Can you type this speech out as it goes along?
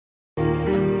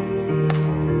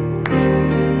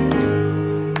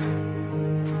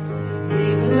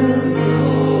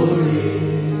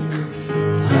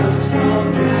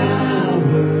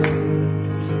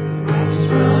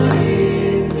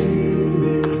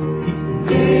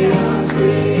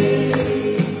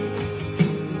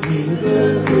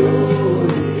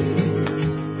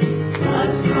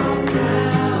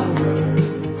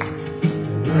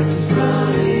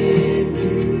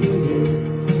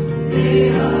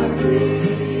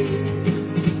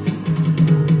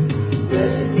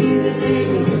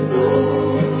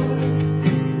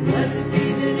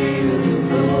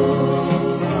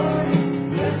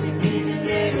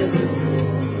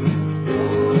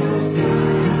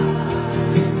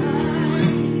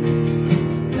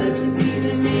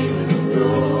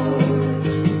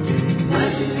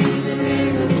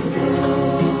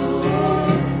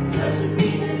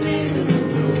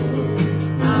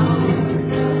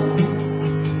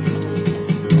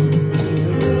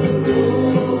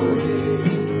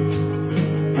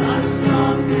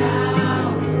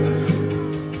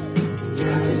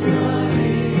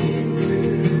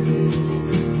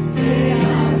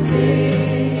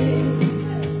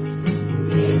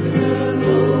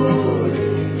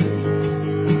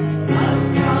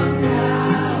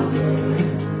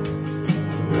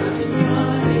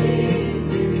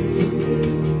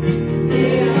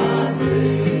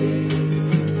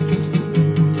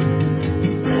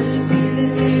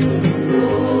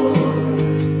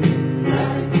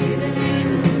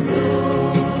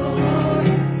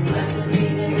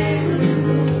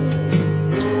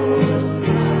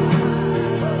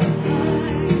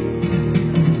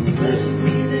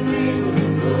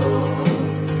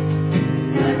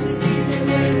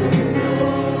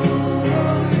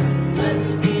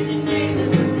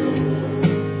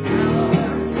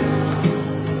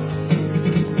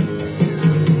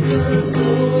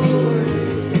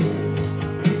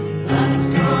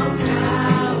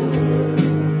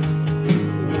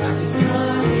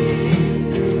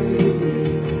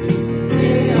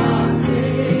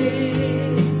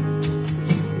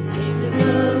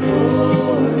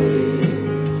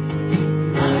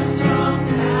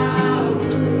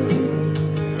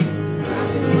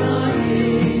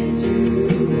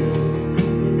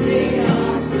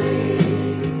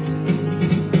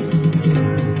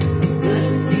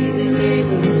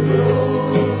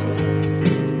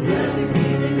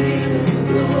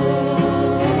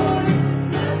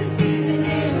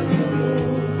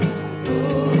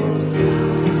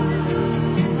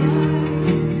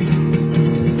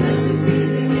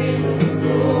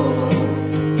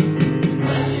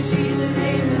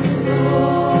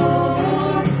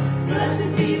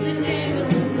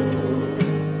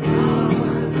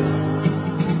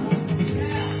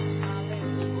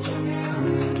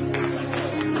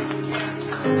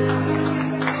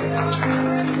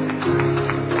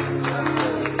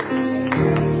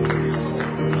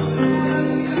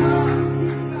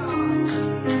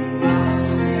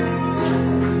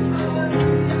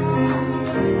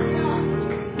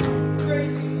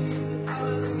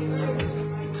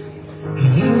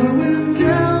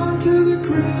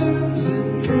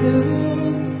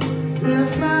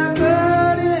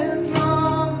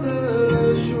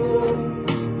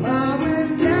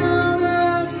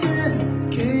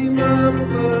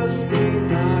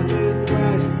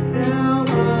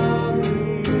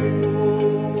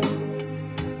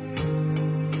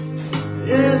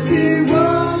Yes, he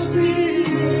washed me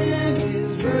in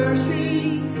his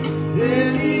mercy,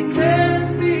 then he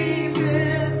cleansed me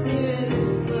with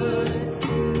his blood.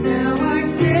 Now I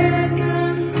stand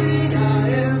complete, I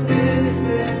have been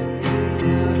set free,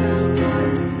 I have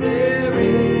life there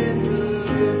in the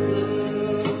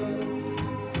flood.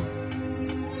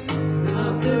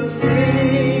 Not the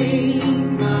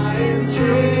same, I am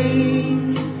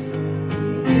changed,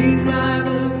 redeemed by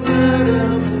the blood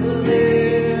of the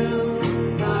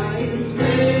Lamb. By His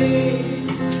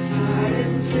grace, I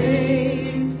am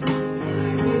saved.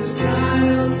 I'm His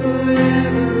child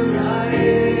forever. I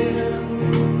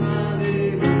am.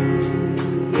 Hallelujah.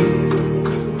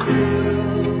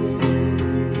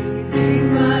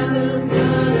 Redeemed by the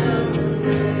blood of the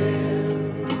Lamb.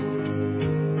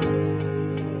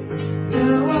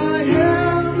 Now I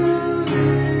have the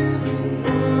living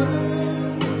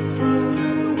water from the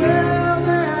well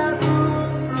that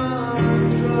won't run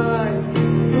dry.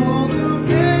 All the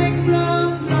pangs of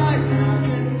life have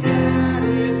been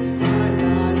satisfied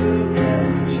by the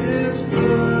precious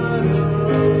blood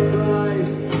of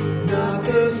Christ. Not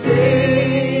the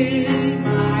same, I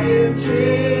am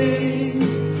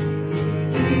changed,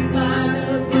 redeemed by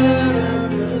the blood of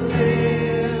the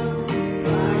Lamb.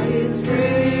 By His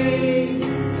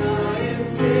grace, I am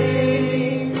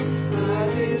saved. I'm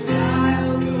His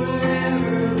child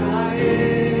forever. I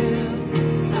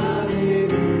am.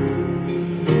 Hallelujah.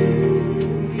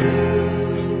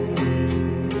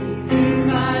 Redeemed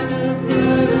by the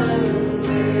blood of the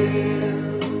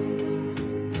Lamb.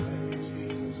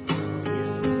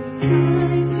 It's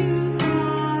time to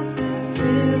cross that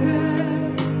river,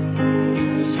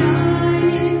 the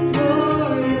shining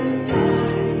glorious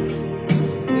light.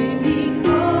 When He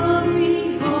calls me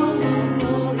home, I'll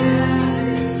fall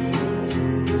that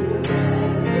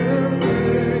forever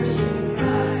worship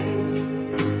Christ.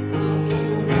 I'll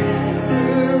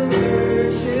forever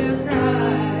worship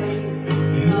Christ.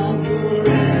 I'll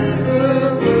forever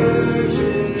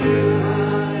worship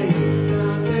Christ.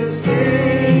 Not the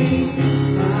same,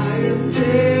 I am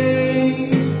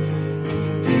changed,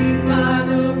 redeemed by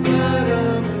the blood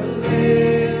of the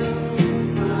Lamb.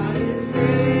 By His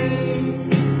grace,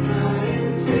 I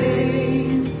am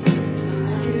saved.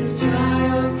 I'm His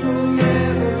child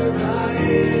forever. I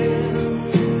am.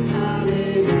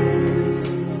 Hallelujah.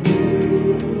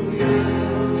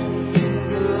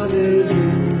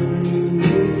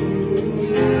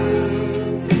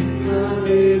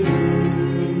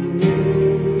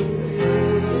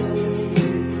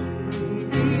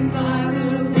 Redeemed by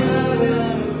the blood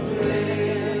of the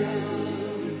Lamb.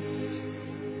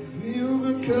 We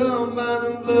overcome by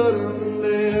the blood of the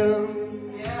Lamb.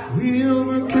 We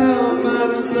overcome by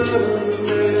the blood of the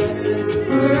Lamb. The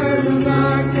word of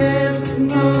our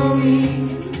testimony.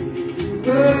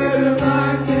 The word of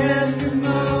our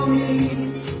testimony.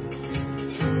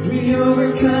 We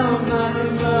overcome by the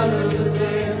blood of the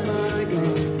Lamb, my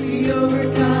God. We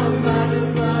overcome by the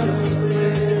blood of the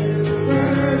Lamb. The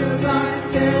word of our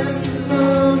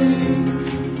testimony.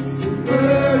 The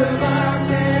word of our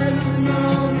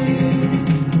testimony.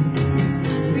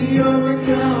 We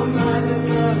overcome by the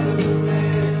blood of the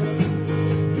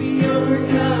Lamb. We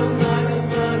overcome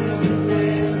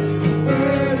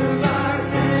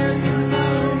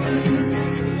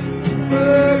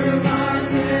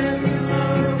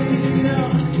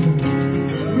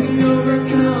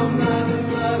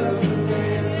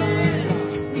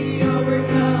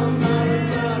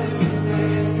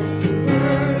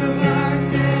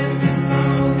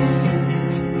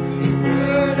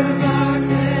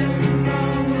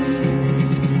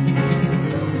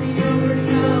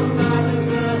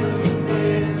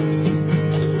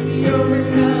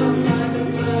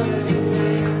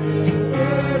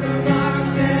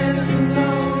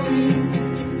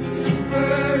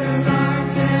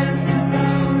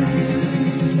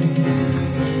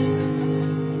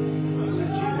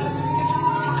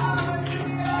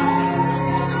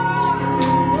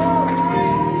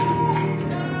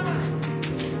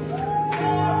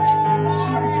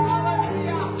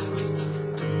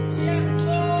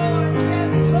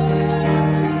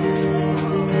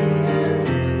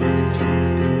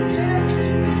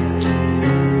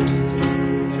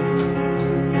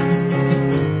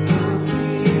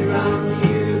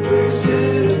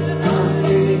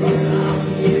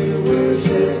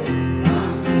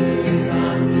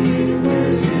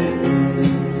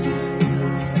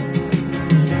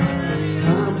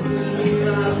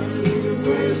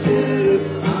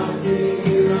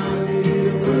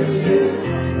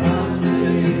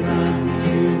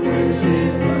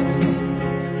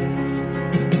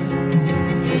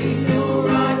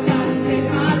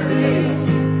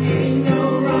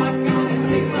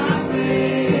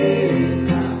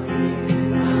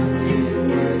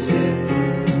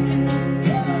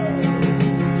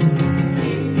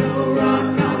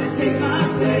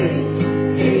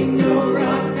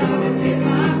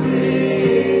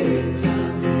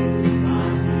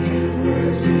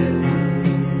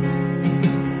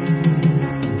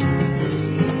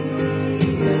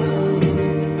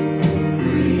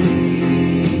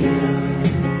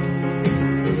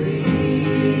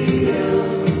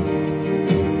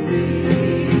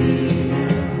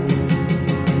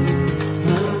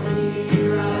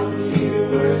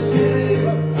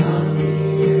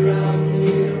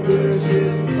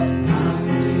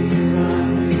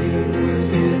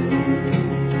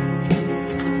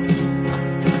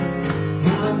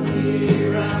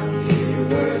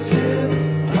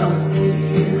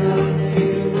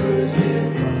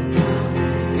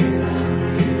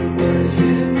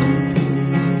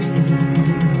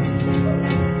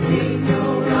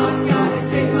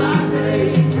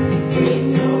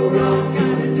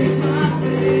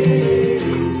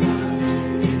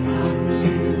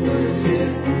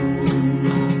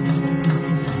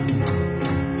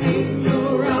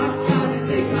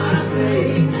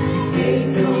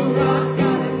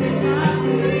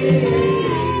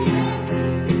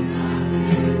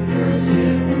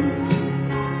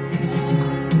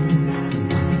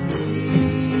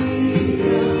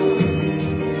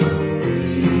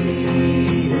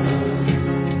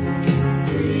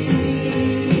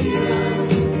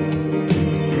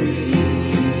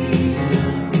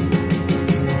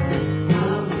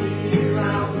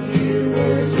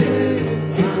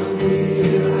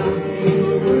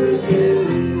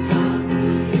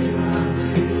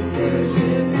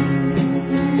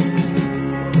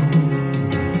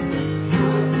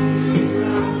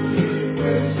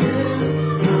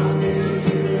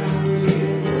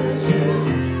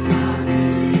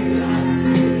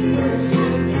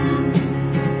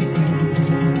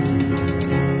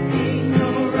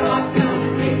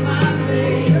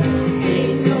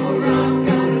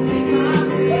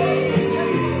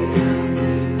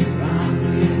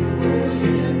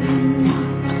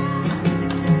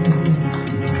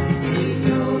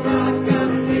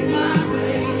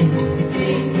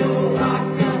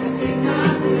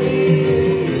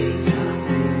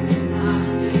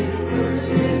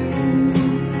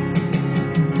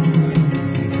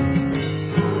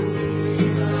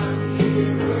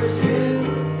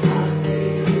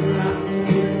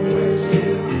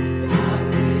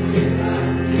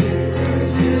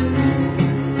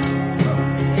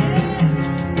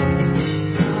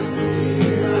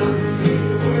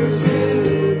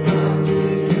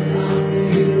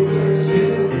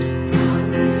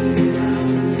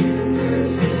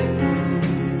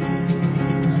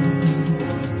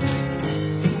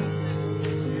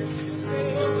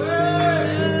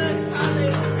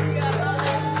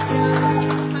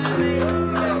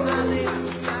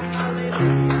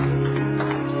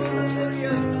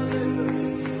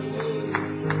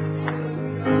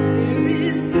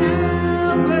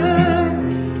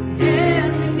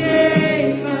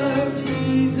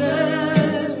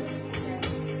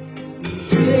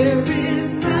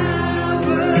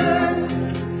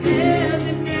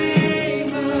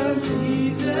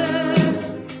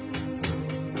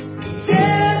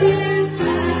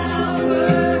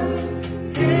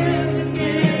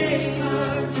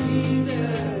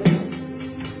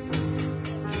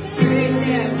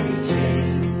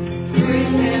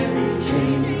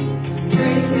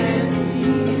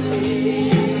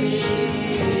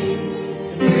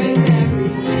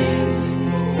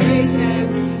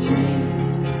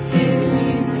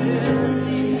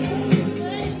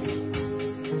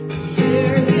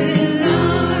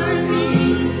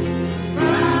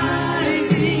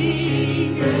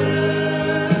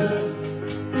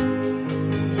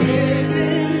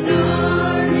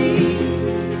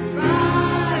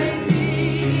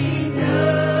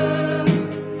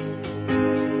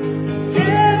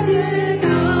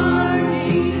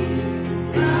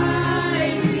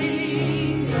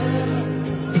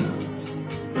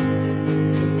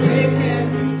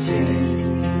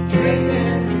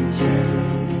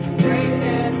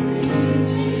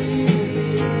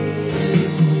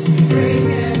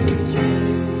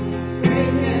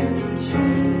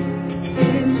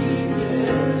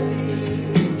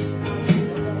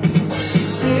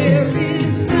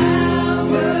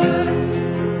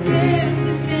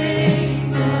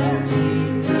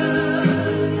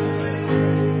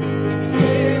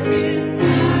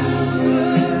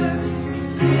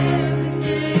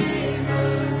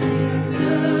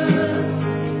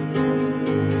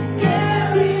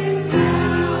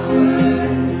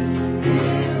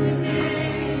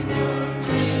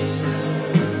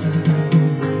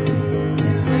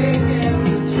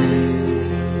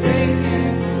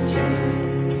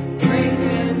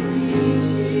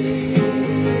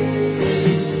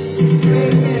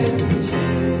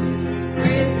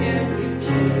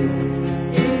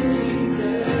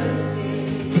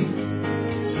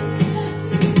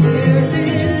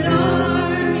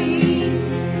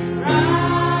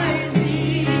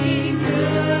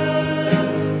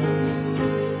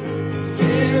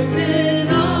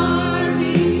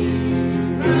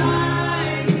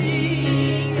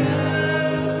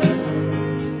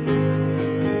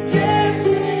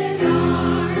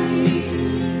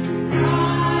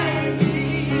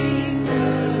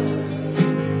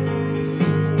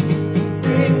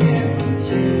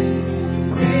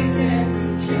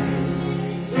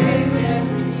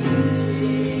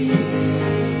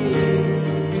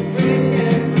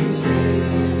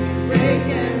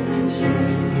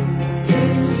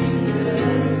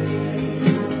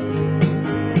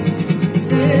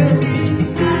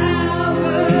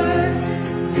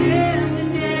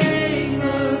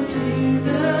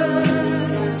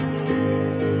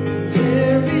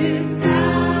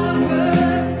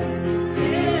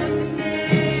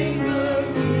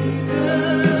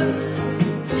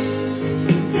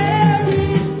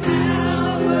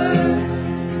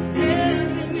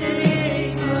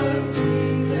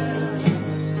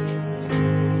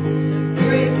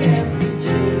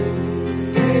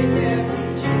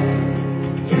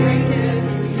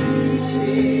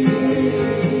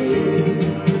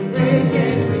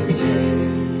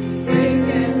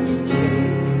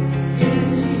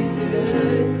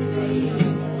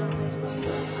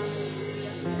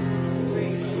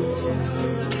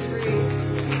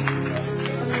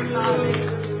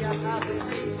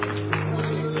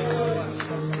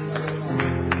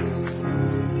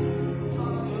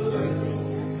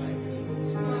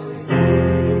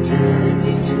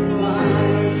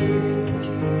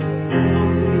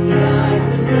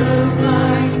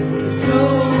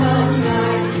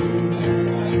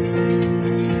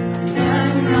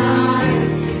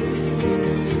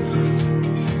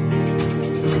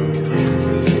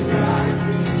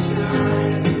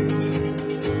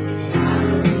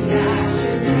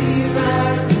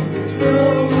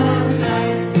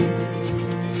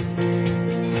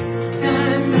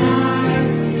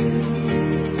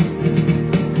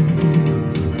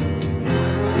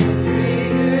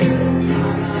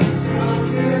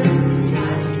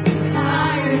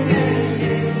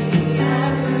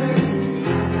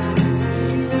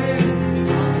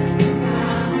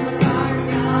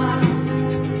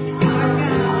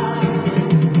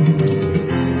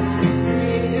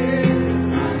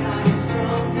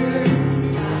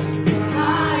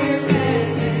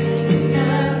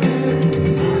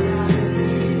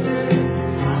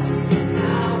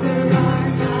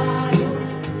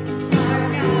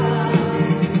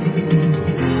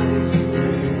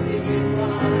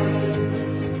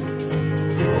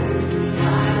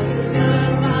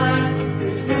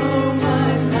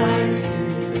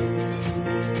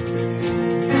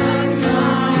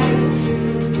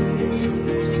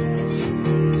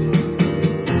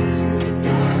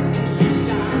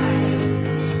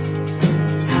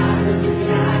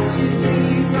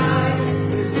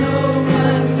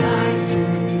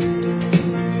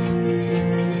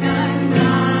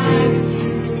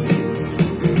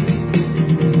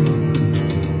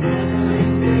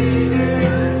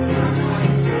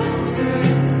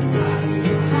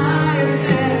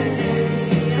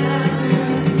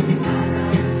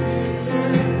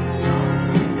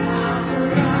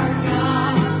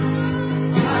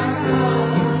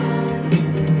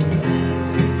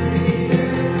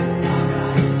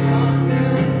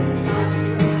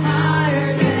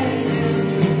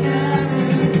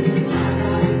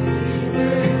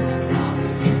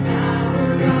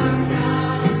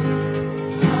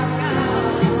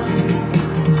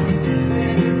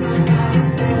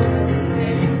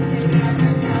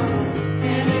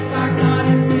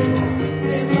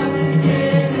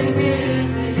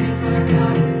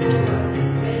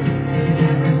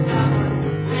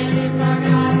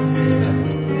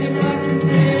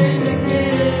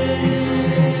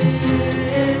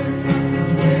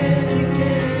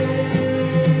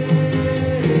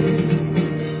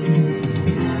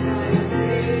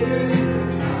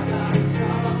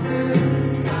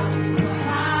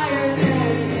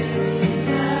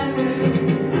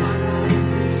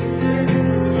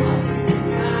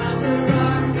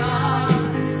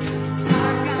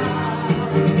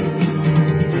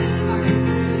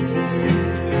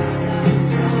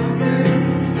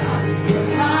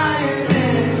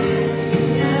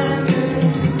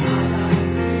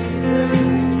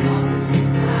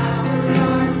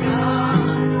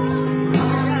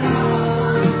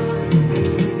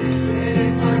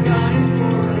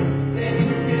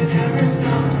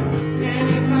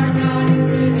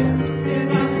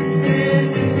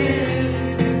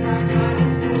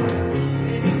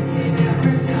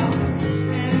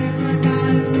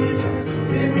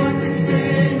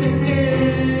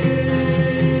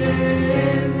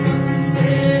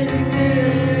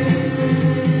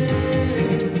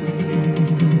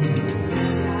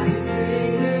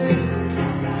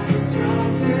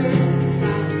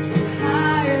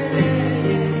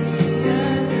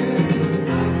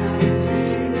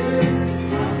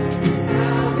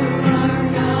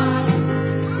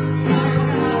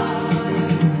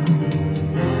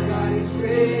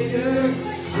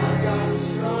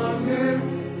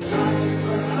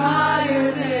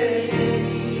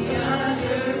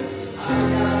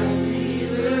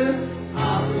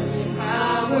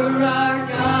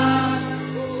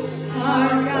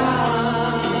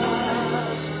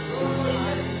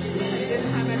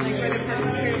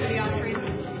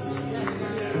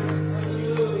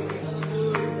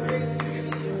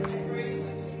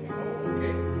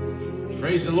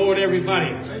Praise the Lord, everybody.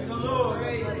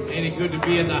 Ain't it good to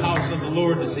be in the house of the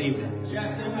Lord this evening?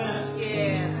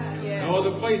 Oh, the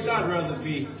place I'd rather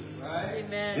be.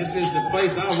 This is the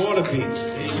place I want to be.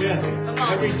 Amen.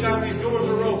 Every time these doors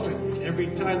are open.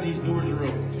 Every time these doors are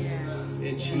open.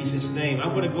 In Jesus' name.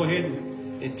 I'm going to go ahead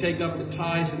and take up the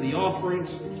tithes and the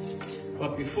offerings.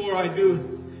 But before I do,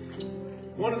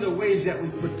 one of the ways that we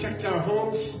protect our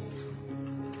homes,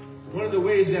 one of the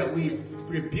ways that we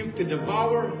rebuke the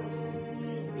devourer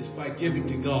is by giving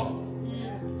to God.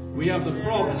 We have the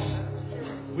promise.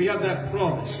 We have that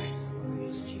promise.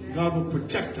 God will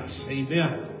protect us.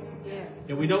 Amen.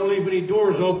 And we don't leave any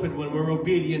doors open when we're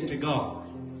obedient to God.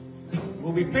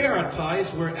 When we pay our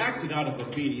tithes, we're acting out of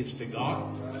obedience to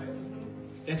God.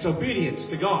 It's obedience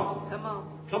to God. Come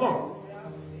on. Come on.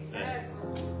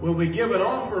 When we give an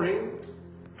offering,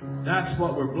 that's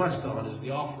what we're blessed on, is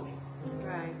the offering.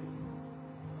 Right.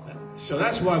 So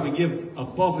that's why we give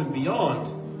above and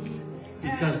beyond,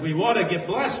 because we want to get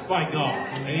blessed by God.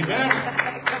 Amen?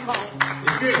 Come on.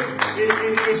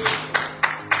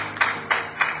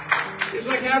 It's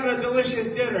like having a delicious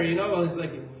dinner, you know. It's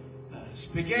like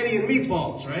spaghetti and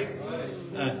meatballs, right?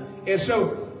 And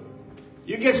so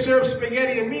you get served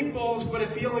spaghetti and meatballs, but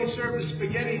if you only serve the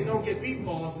spaghetti and don't get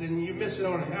meatballs, then you're missing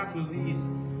on half of the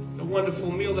wonderful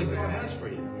meal that God has for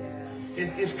you.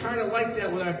 It's kind of like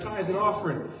that with our tithes and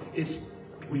offering.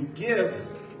 We give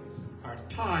our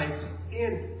tithes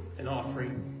in an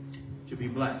offering to be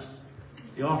blessed.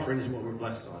 The offering is what we're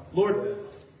blessed on. Lord,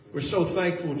 we're so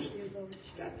thankful.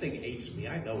 That thing hates me.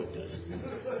 I know it does.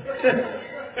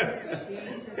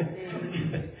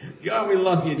 God, we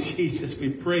love you, Jesus. We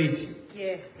praise you.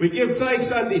 Yeah. We give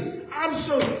thanks on thee. I'm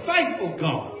so thankful,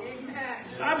 God.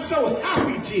 I'm so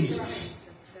happy,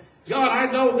 Jesus. God,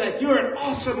 I know that you're an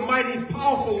awesome, mighty,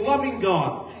 powerful, loving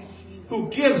God who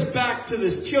gives back to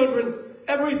his children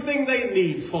everything they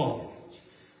need, Father.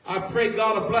 I pray,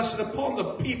 God, a blessing upon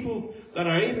the people that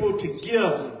are able to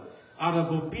give out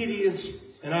of obedience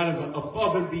and out of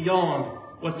above and beyond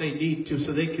what they need to,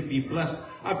 so they can be blessed.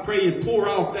 I pray you pour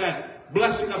out that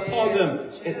blessing upon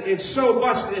them. And so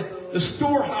much that the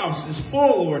storehouse is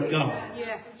full, Lord God.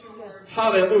 Yes.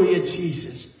 Hallelujah,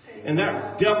 Jesus. And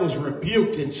that devil's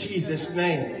rebuked in Jesus'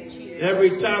 name.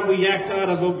 Every time we act out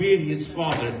of obedience,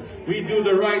 Father, we do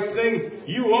the right thing.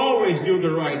 You always do the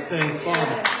right thing,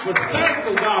 Father. We're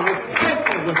thankful, God. We're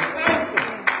thankful. We're thankful.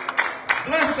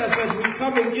 Bless us as we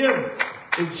come and give.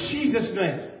 In Jesus'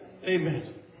 name, amen.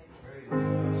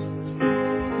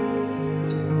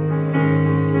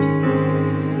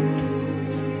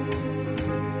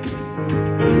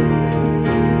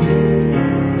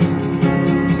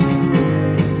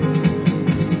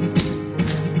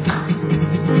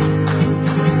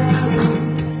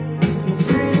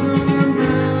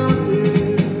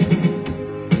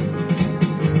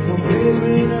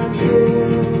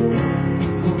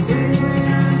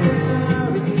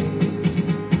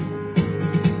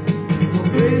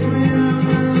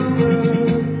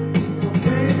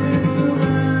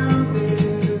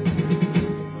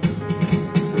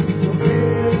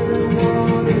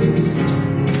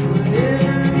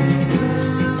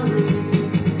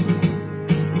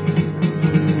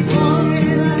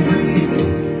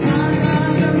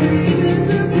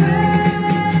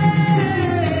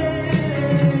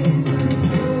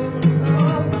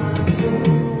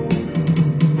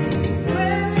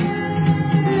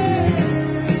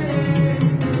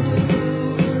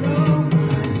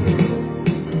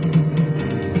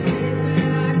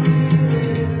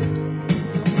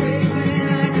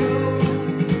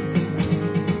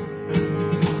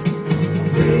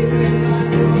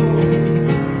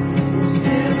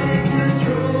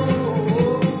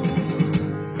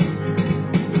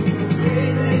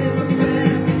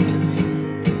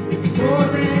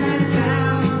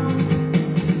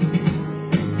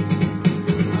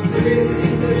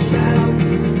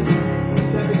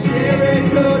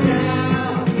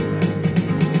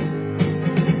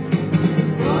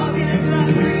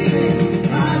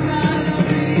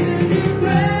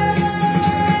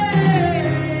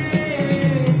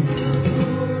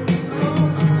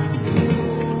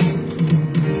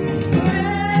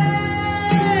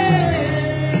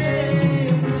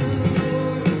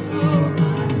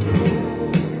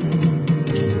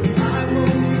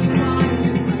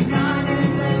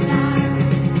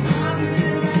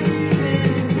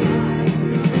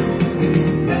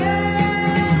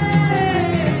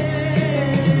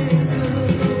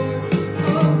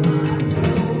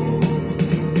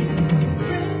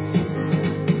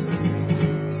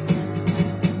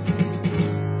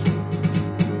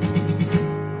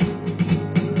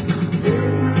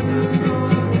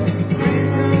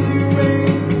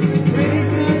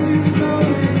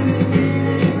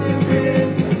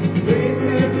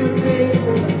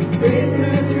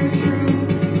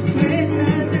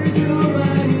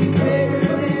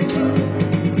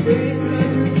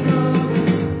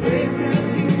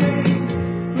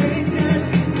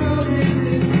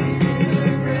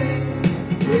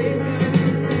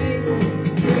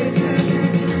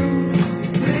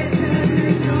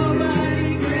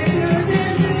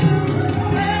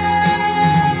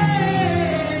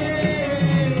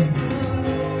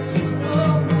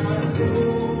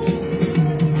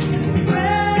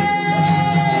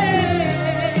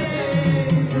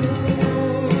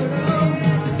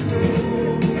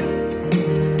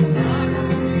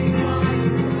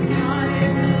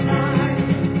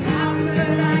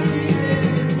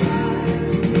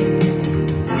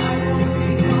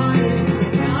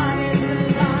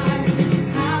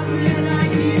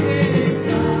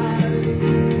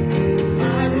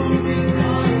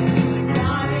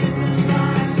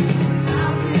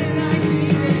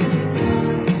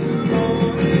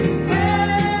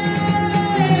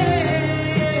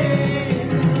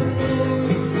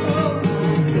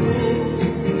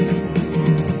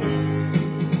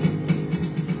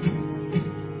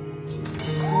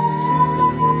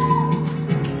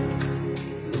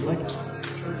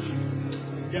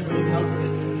 definitely need help with it.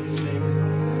 In Jesus' name.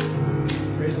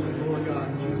 Praise the Lord God.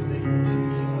 In Jesus' name. In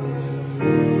Jesus'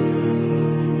 name.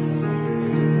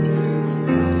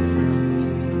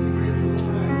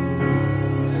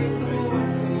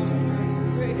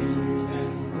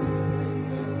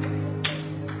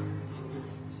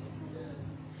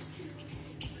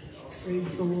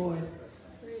 Praise the Lord.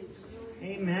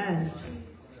 Amen.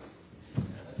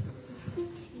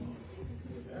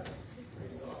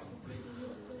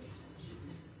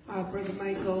 Brother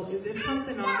Michael, is there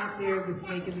something on up there that's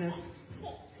making this?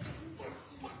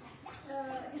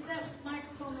 Is that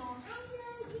microphone on?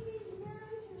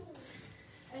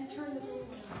 And turn the volume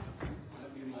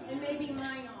on. And maybe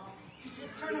mine off.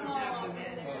 Just turn them all off.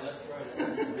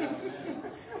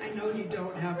 I know you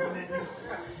don't have them in.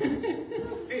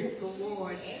 Praise the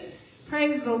Lord.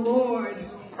 Praise the Lord.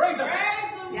 Praise Him.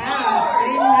 Yes.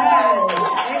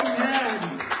 Amen.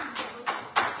 Amen.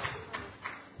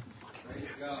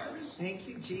 Thank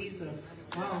you, Jesus.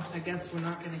 Well, I guess we're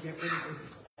not going to get rid of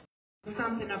this.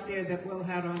 Something up there that Will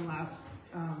had on last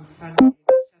Sunday. Shut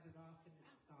it off and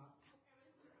it stopped.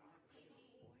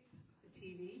 The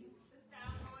TV? The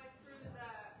sound going through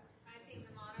I think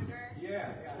the monitor.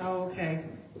 Yeah. Oh, okay.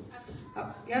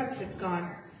 Oh, yep, it's gone.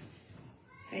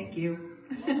 Thank you.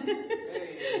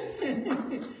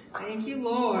 Thank you,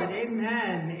 Lord.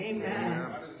 Amen. Amen.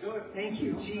 Thank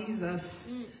you, Jesus.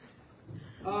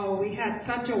 Oh, we had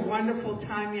such a wonderful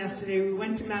time yesterday. We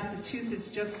went to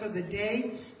Massachusetts just for the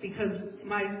day because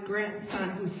my grandson,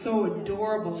 who's so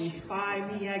adorable, he's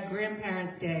 5, he had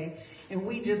grandparent day. And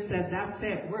we just said, that's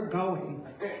it, we're going.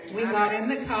 We got in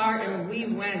the car and we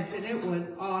went, and it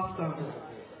was awesome.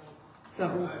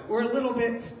 So we're a little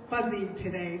bit fuzzy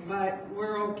today, but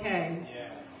we're okay.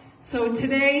 So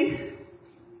today,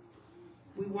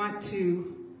 we want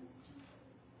to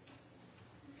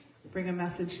bring a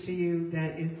message to you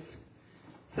that is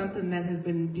something that has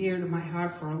been dear to my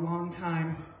heart for a long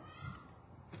time.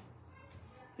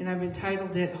 And I've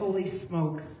entitled it, Holy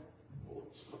Smoke.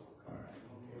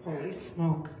 Holy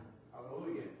Smoke.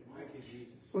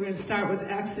 We're going to start with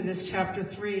Exodus chapter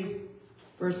 3,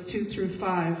 verse 2 through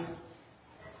 5.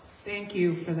 Thank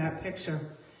you for that picture.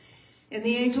 And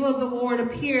the angel of the Lord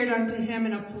appeared unto him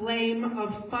in a flame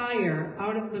of fire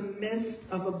out of the midst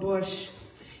of a bush.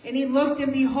 And he looked,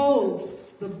 and behold,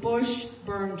 the bush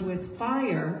burned with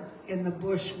fire, and the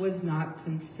bush was not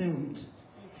consumed.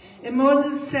 And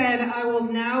Moses said, I will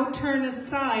now turn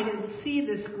aside and see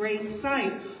this great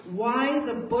sight, why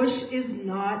the bush is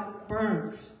not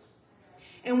burnt.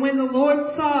 And when the Lord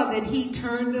saw that he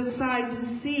turned aside to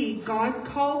see, God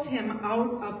called him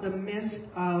out of the midst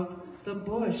of the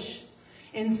bush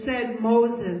and said,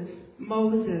 Moses,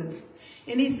 Moses.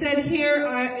 And he said, Here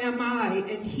am I.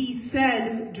 And he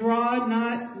said, Draw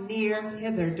not near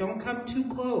hither. Don't come too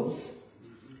close.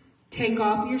 Take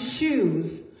off your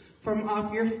shoes from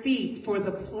off your feet, for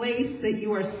the place that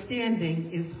you are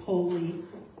standing is holy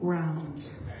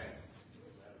ground.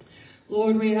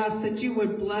 Lord, we ask that you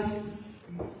would bless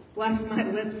my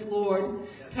lips, Lord.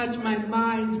 Touch my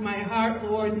mind, my heart,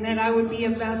 Lord, and that I would be a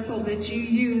vessel that you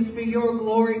use for your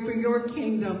glory, for your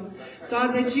kingdom.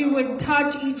 God, that you would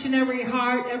touch each and every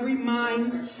heart, every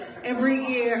mind, every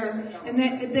ear, and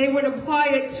that they would apply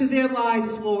it to their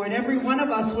lives, Lord. Every one of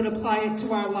us would apply it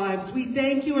to our lives. We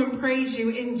thank you and praise you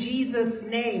in Jesus'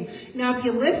 name. Now, if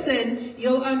you listen,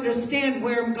 you'll understand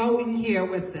where I'm going here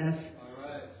with this.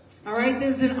 All right,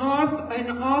 there's an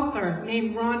author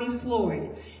named Ronnie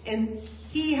Floyd, and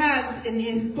he has, in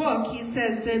his book, he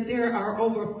says that there are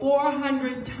over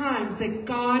 400 times that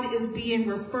God is being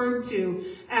referred to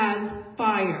as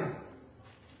fire.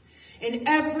 In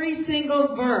every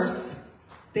single verse,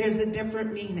 there's a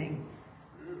different meaning.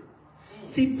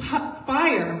 See,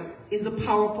 fire is a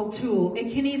powerful tool.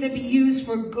 It can either be used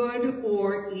for good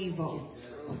or evil.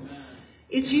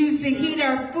 It's used to heat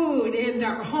our food and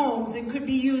our homes. It could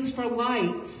be used for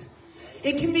light.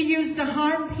 It can be used to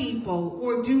harm people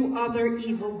or do other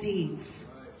evil deeds.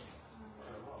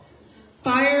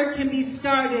 Fire can be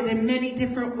started in many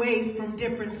different ways from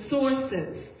different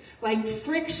sources, like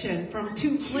friction from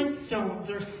 2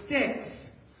 flintstones or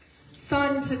sticks,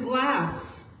 sun to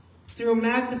glass through a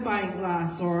magnifying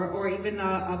glass, or even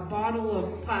a bottle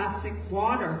of plastic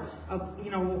water, a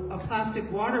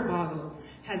plastic water bottle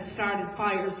has started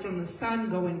fires from the sun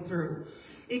going through.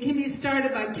 It can be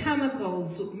started by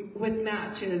chemicals with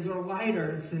matches or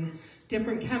lighters and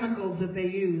different chemicals that they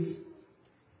use.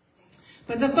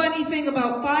 But the funny thing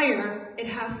about fire, it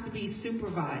has to be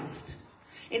supervised.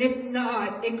 And if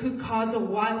not, it could cause a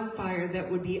wildfire that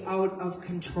would be out of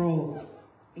control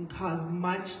and cause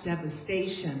much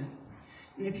devastation.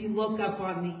 And if you look up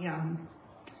on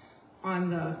on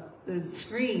the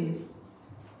screen,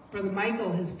 Brother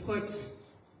Michael has put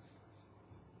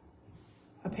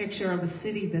a picture of a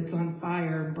city that's on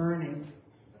fire and burning.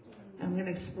 I'm going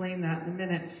to explain that in a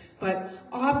minute. But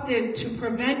often, to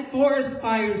prevent forest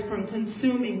fires from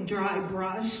consuming dry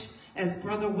brush, as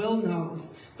Brother Will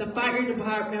knows, the fire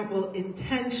department will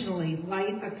intentionally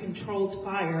light a controlled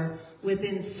fire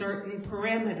within certain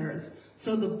parameters.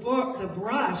 So the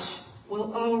brush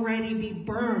will already be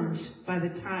burned by the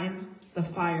time the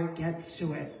fire gets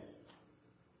to it.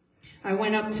 I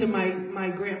went up to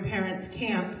my grandparents'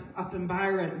 camp up in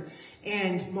Byron,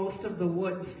 and most of the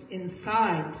woods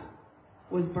inside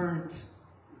was burnt.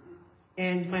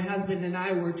 And my husband and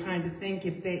I were trying to think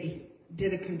if they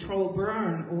did a controlled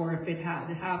burn or if it had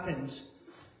happened.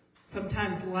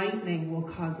 Sometimes lightning will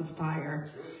cause a fire.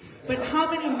 But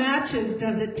how many matches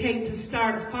does it take to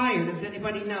start a fire? Does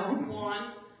anybody know?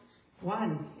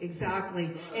 One,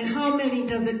 exactly. And how many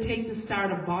does it take to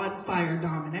start a bonfire,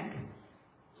 Dominic?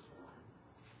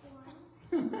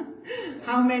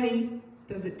 How many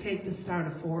does it take to start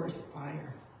a forest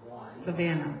fire?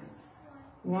 Savannah?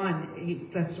 One.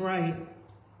 That's right.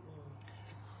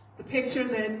 The picture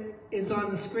that is on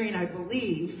the screen, I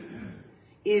believe,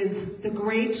 is the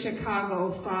Great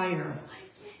Chicago Fire.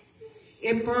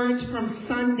 It burned from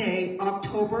Sunday,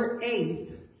 October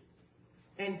 8th,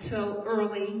 until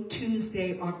early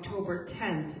Tuesday, October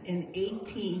 10th in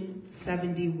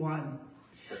 1871.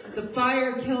 The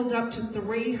fire killed up to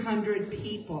 300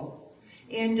 people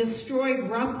and destroyed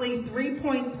roughly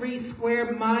 3.3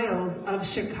 square miles of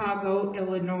Chicago,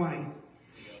 Illinois.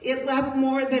 It left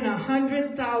more than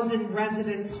 100,000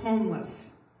 residents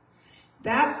homeless.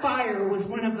 That fire was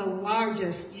one of the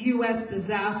largest U.S.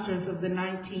 disasters of the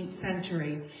 19th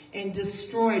century and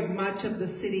destroyed much of the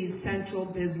city's central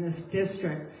business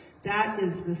district. That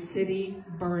is the city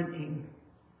burning.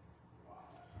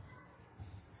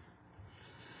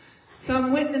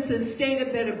 Some witnesses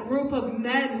stated that a group of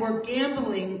men were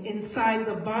gambling inside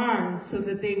the barn so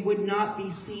that they would not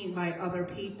be seen by other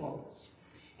people.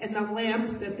 And the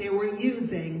lamp that they were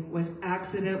using was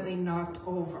accidentally knocked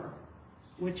over,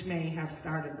 which may have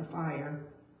started the fire.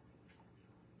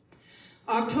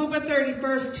 October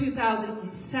 31st,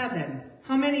 2007.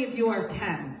 How many of you are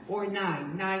 10 or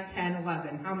 9? 9, 10,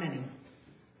 11. How many?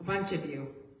 A bunch of you.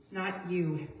 Not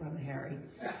you, Brother Harry.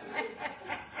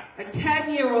 A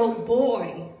 10-year-old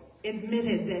boy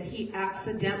admitted that he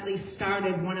accidentally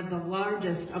started one of the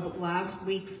largest of last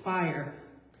week's fire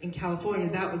in California.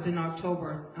 That was in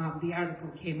October. The article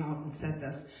came out and said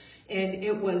this. And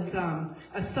it was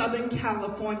a Southern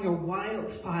California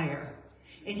wildfire.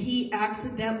 And he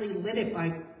accidentally lit it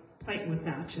by playing with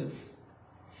matches.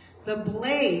 The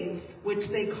blaze, which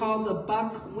they call the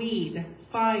buckweed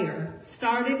fire,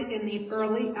 started in the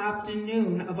early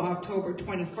afternoon of October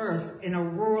 21st in a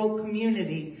rural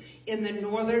community in the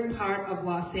northern part of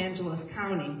Los Angeles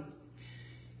County.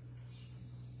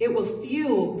 It was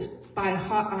fueled by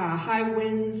high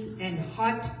winds and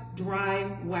hot,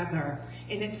 dry weather,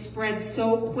 and it spread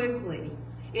so quickly.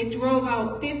 It drove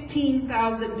out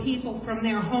 15,000 people from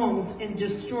their homes and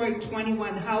destroyed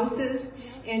 21 houses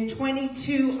and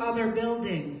 22 other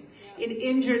buildings. It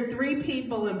injured 3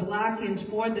 people and blackened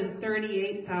more than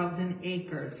 38,000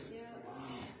 acres.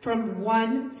 From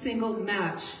one single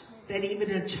match that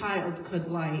even a child could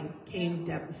light came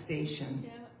devastation.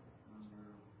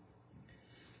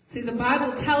 See, the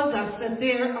Bible tells us that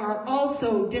there are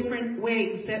also different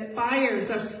ways that fires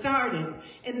are started,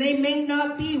 and they may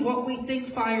not be what we think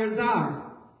fires are.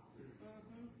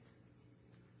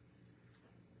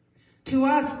 To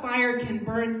us, fire can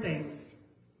burn things.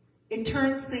 It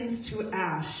turns things to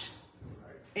ash,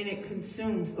 and it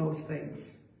consumes those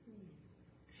things.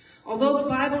 Although the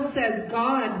Bible says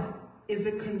God is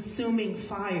a consuming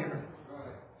fire,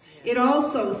 it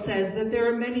also says that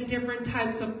there are many different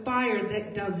types of fire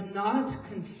that does not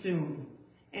consume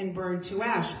and burn to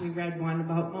ash. We read one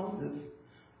about Moses.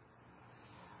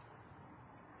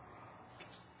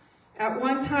 At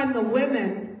one time, the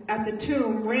women at the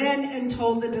tomb ran and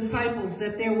told the disciples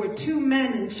that there were 2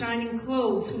 men in shining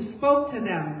clothes who spoke to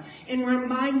them and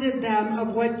reminded them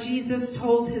of what Jesus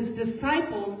told his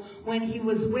disciples when he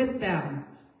was with them.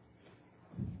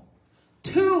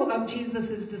 2 of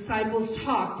Jesus' disciples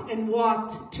talked and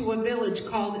walked to a village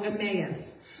called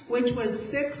Emmaus, which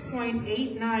was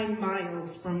 6.89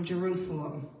 miles from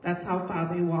Jerusalem. That's how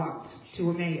far they walked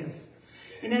to Emmaus.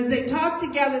 And as they talked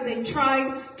together, they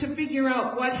tried to figure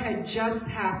out what had just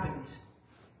happened.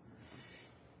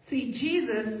 See,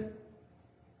 Jesus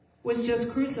was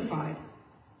just crucified.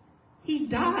 He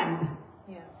died.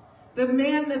 Yeah. The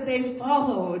man that they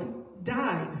followed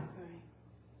died.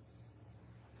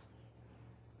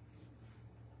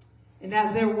 And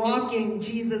as they're walking,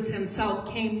 Jesus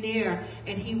himself came near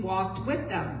and he walked with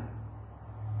them.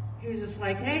 He was just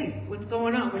like, hey, what's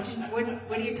going on?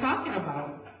 What are you talking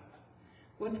about?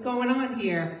 What's going on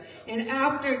here? And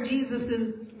after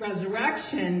Jesus'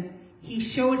 resurrection, he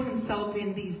showed himself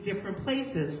in these different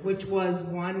places, which was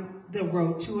one, the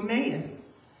road to Emmaus.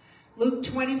 Luke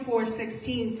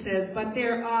 24:16 says, but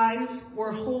their eyes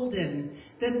were holden,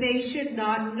 that they should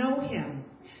not know him.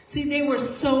 See, they were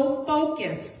so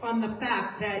focused on the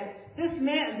fact that this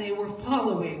man they were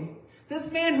following,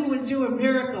 this man who was doing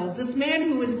miracles, this man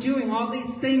who was doing all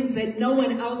these things that no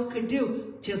one else could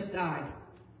do, just died.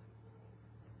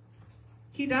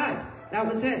 He died. That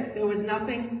was it. There was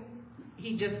nothing.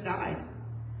 He just died.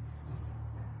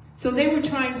 So they were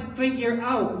trying to figure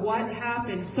out what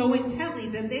happened so intently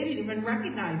that they didn't even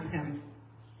recognize him.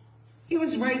 He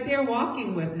was right there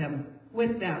walking with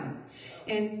them.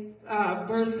 And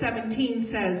verse 17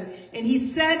 says, and he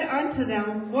said unto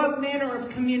them, what manner of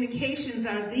communications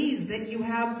are these that you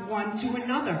have one to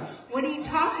another? What are you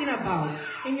talking about?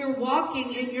 And you're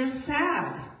walking and you're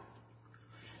sad.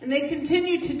 And they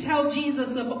continued to tell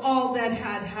Jesus of all that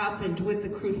had happened with the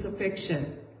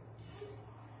crucifixion.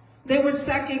 They were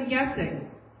second guessing.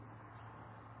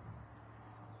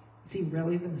 Is he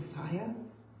really the Messiah?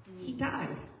 He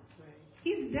died.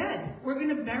 He's dead. We're going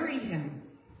to bury him.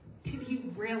 Did he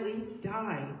really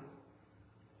die?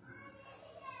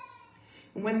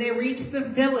 And when they reached the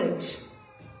village,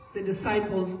 the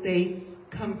disciples, they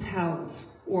compelled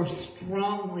or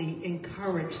strongly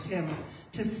encouraged him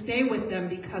to stay with them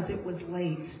because it was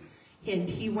late. And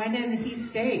he went in and he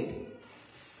stayed.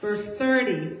 Verse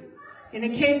 30, and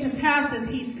it came to pass as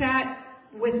he sat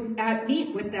at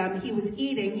meat with them, he was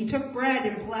eating, he took bread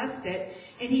and blessed it,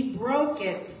 and he broke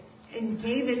it and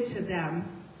gave it to them,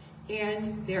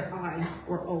 and their eyes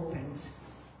were opened,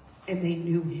 and they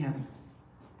knew him.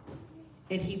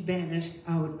 And he vanished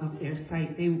out of their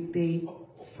sight. They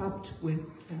supped with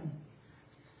him.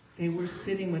 They were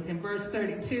sitting with him. Verse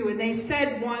 32, and they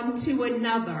said one to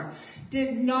another,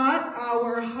 did not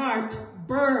our heart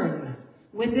burn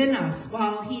within us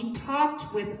while he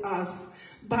talked with us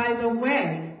by the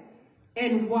way,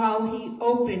 and while he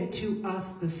opened to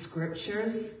us the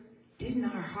scriptures? Didn't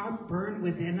our heart burn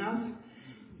within us?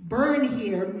 Burn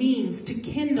here means to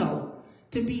kindle,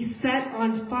 to be set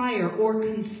on fire or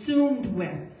consumed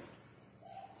with.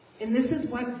 And this is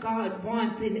what God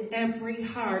wants in every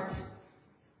heart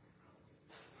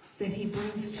that he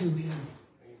brings to him.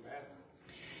 Amen.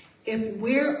 If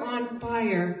we're on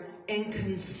fire and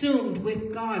consumed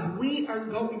with God, we are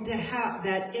going to have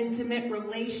that intimate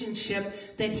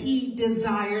relationship that he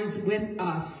desires with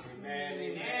us. Amen.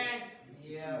 Amen.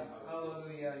 Yes.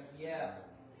 Hallelujah. Yes.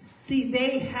 See,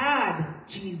 they had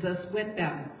Jesus with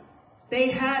them. They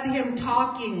had him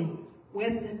talking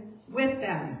with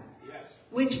them, Yes.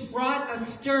 which brought a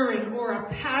stirring or a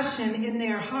passion in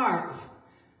their hearts.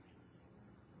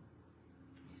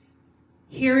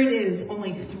 Here it is,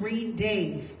 only 3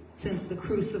 days since the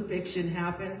crucifixion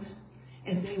happened,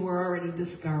 and they were already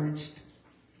discouraged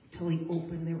till he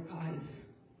opened their eyes.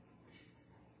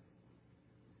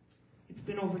 It's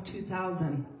been over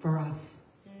 2,000 for us.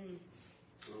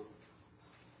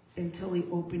 Until he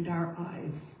opened our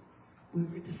eyes, we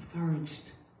were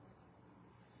discouraged.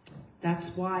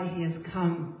 That's why he has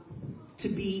come to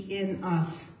be in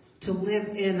us, to live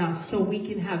in us, so we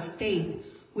can have faith,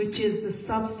 which is the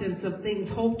substance of things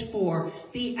hoped for,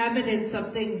 the evidence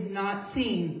of things not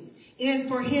seen, and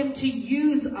for him to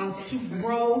use us to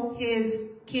grow his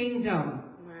kingdom.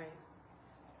 Right.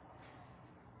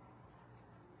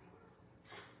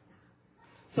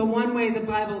 So one way the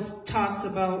Bible talks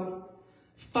about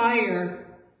fire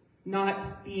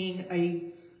not being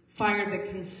a fire that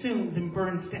consumes and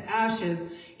burns to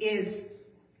ashes is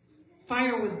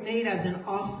fire was made as an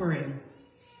offering.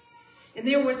 And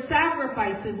there were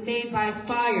sacrifices made by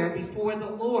fire before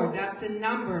the Lord. That's in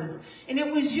Numbers. And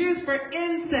it was used for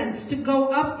incense to go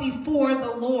up before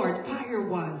the Lord. Fire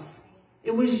was.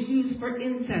 It was used for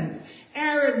incense.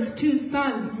 Aaron's 2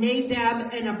 sons,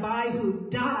 Nadab and Abihu,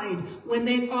 died when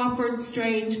they offered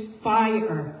strange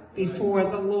fire before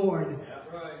the Lord.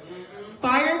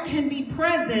 Fire can be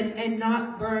present and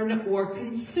not burn or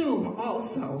consume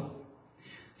also.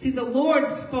 See, the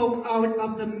Lord spoke out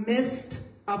of the midst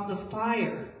of the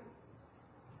fire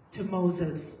to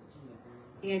Moses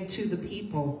and to the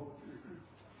people,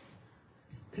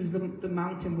 because the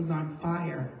mountain was on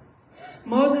fire.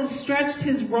 Moses stretched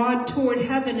his rod toward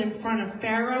heaven in front of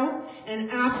Pharaoh, and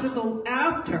after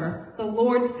the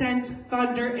Lord sent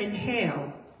thunder and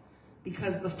hail,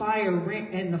 because the fire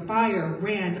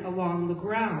ran along the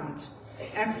ground.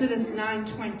 Exodus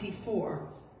 9:24.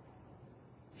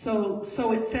 So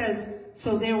it says,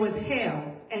 so there was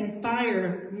hail, and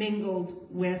fire mingled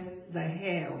with the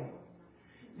hail.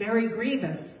 Very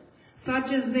grievous,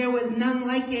 such as there was none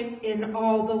like it in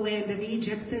all the land of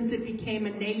Egypt since it became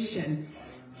a nation.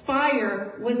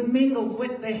 Fire was mingled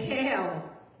with the hail.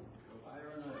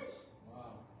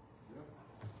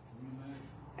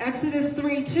 Exodus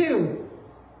 3:2.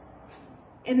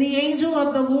 And the angel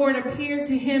of the Lord appeared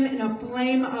to him in a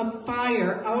flame of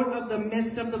fire out of the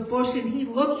midst of the bush. And he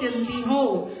looked, and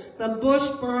behold, the bush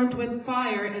burned with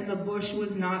fire, and the bush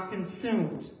was not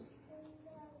consumed.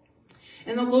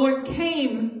 And the Lord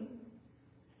came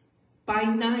by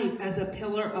night as a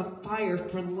pillar of fire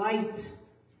for light.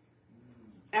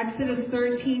 Exodus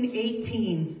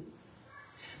 13:18.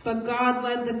 But God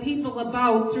led the people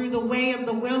about through the way of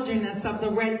the wilderness of the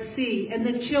Red Sea, and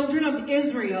the children of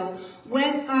Israel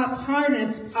went up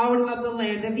harnessed out of the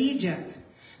land of Egypt.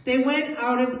 They went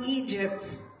out of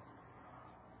Egypt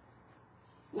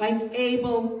like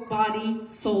able-bodied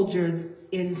soldiers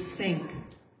in sync.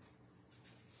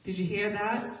 Did you hear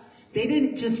that? They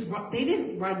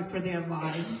didn't run for their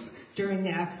lives during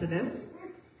the Exodus.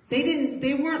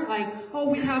 They weren't like, oh,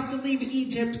 we have to leave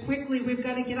Egypt quickly. We've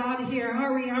got to get out of here.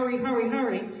 Hurry, hurry, hurry,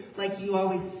 hurry. Like you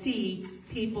always see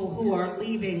people who are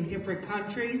leaving different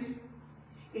countries.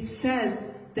 It says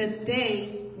that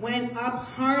they went up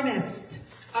harnessed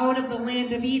out of the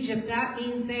land of Egypt. That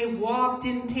means they walked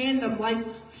in tandem like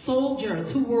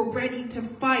soldiers who were ready to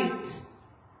fight.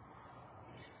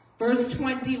 Verse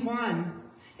 21.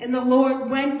 And the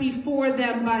Lord went before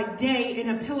them by day in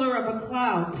a pillar of a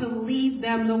cloud to lead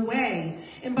them the way,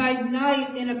 and by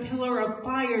night in a pillar of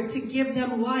fire to give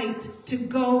them light to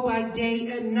go by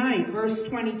day and night. Verse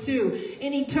 22.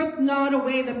 And he took not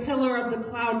away the pillar of the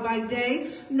cloud by day,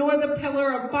 nor the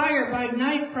pillar of fire by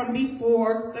night from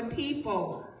before the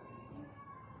people.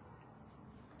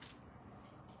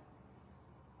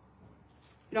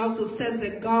 It also says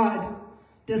that God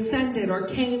descended or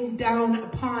came down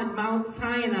upon Mount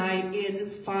Sinai in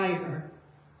fire.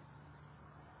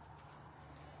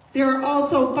 There are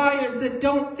also fires that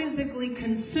don't physically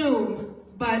consume,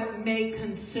 but may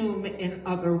consume in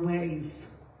other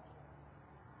ways.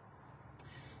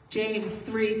 James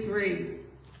 3:3.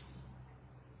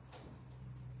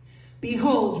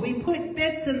 Behold, we put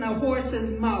bits in the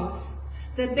horses' mouths,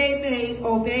 that they may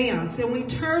obey us, and we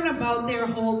turn about their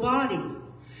whole body.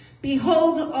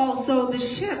 Behold also the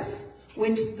ships,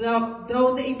 which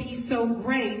though they be so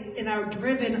great and are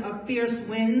driven of fierce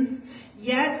winds,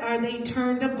 yet are they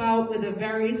turned about with a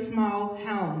very small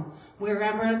helm.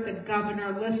 Wherever the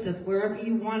governor listeth, wherever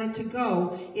you want it to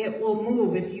go, it will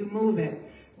move if you move it.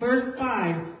 Verse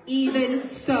 5, even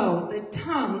so, the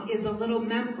tongue is a little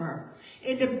member,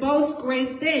 and it boasts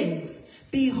great things.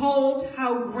 Behold,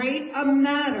 how great a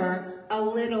matter a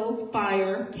little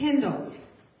fire kindles.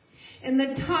 And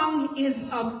the tongue is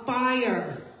a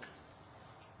fire,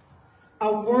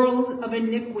 a world of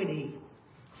iniquity.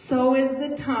 So is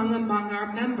the tongue among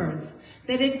our members,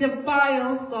 that it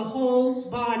defiles the whole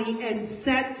body and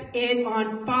sets it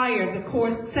on fire,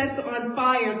 sets on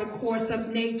fire the course of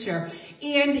nature,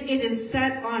 and it is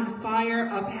set on fire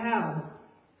of hell.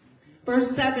 Verse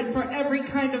 7, for every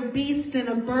kind of beast and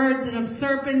of birds and of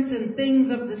serpents and things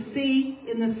of the sea,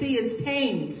 in the sea is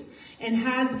tamed, and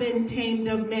has been tamed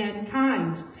of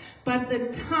mankind. But the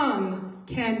tongue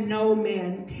can no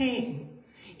man tame.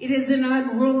 It is an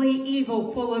unruly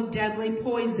evil full of deadly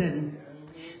poison.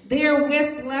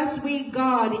 Therewith bless we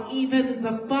God, even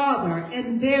the Father,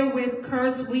 and therewith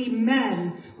curse we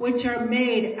men, which are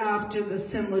made after the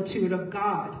similitude of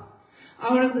God.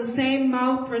 Out of the same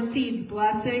mouth proceeds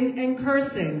blessing and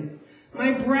cursing.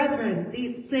 My brethren,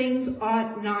 these things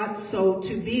ought not so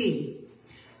to be.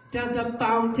 Does a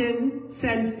fountain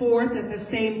send forth at the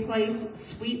same place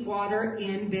sweet water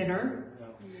and bitter?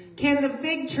 Can the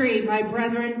fig tree, my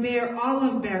brethren, bear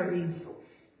olive berries,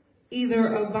 either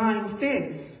a vine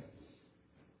figs?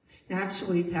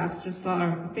 Actually, Pastor saw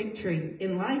a fig tree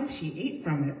in life. She ate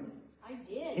from it. I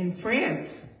did. In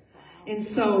France. And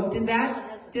so did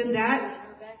that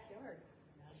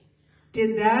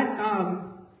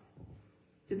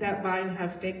vine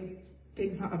have figs?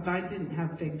 A vine didn't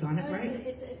have figs on it,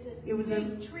 right? It was a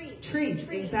tree,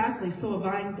 exactly. So a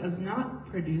vine does not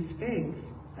produce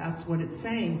figs. That's what it's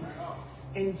saying.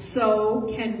 And so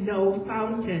can no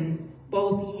fountain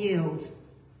both yield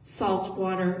salt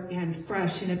water and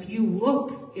fresh. And if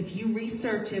you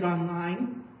research it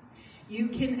online, you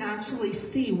can actually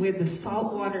see where the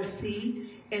saltwater sea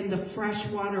and the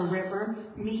freshwater river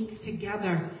meets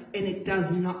together, and it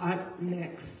does not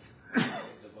mix.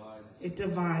 It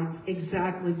divides.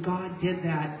 Exactly. God did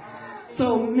that.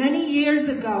 So many years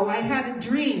ago, I had a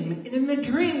dream, and in the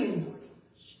dream,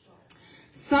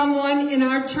 someone in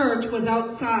our church was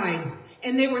outside,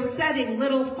 and they were setting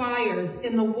little fires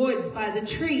in the woods by the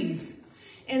trees.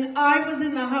 And I was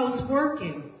in the house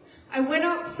working. I went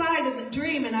outside in the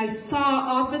dream, and I saw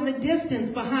off in the distance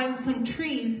behind some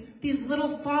trees these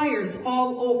little fires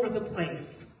all over the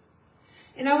place.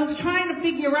 And I was trying to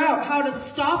figure out how to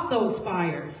stop those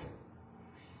fires.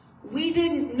 We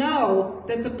didn't know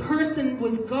that the person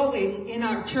was going in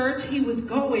our church. He was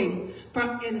going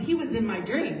from, and he was in my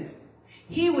dream.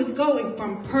 He was going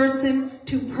from person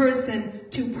to person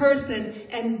to person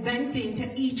and venting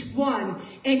to each one.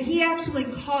 And he actually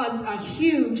caused a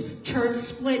huge church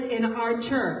split in our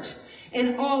church.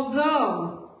 And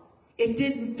although it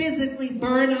didn't physically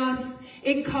burn us,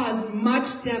 it caused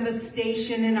much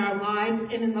devastation in our lives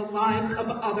and in the lives of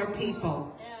other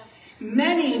people.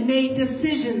 Many made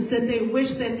decisions that they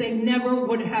wish that they never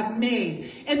would have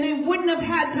made. And they wouldn't have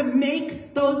had to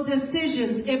make those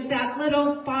decisions if that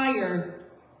little fire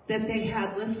that they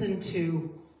had listened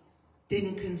to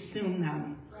didn't consume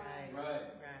them. Right.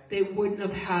 They wouldn't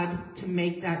have had to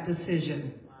make that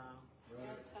decision. Wow.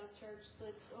 That's how church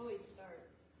splits always start.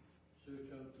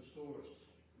 Search out the source.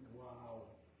 Wow.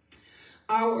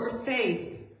 Our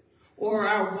faith or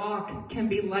our walk can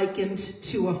be likened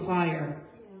to a fire.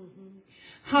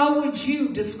 How would you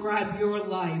describe your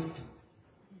life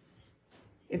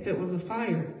if it was a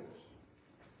fire?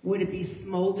 Would it be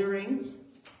smoldering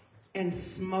and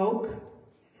smoke,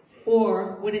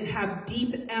 or would it have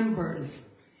deep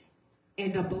embers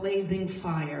and a blazing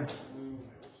fire?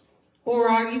 Or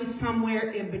are you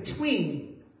somewhere in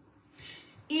between?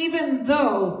 Even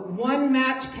though one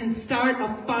match can start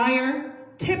a fire,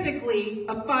 typically,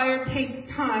 a fire takes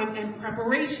time and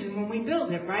preparation when we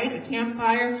build it, right? A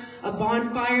campfire, a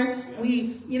bonfire.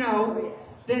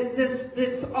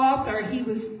 This author, he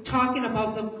was talking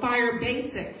about the fire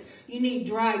basics. You need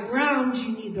dry ground.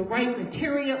 You need the right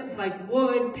materials like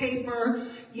wood, paper.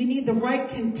 You need the right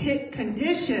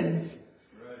conditions.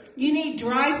 You need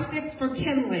dry sticks for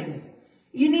kindling.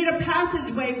 You need a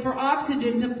passageway for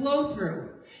oxygen to flow through.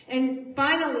 And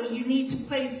finally, you need to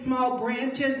place small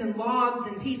branches and logs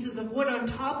and pieces of wood on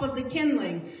top of the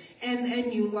kindling, and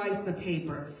then you light the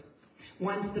papers.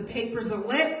 Once the papers are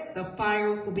lit, the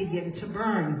fire will begin to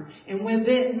burn. And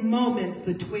within moments,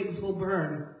 the twigs will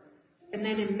burn. And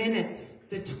then in minutes,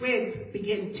 the twigs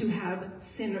begin to have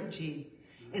synergy,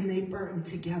 and they burn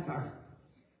together.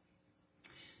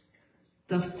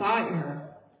 The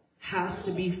fire has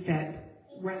to be fed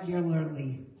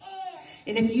regularly.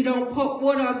 And if you don't put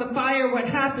wood on the fire, what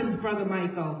happens, Brother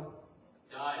Michael?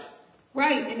 Dies.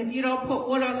 Right, and if you don't put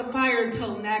wood on the fire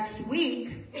until next week,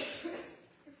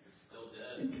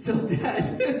 it's still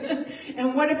dead.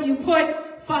 And what if you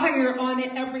put fire on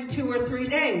it every 2 or 3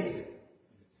 days?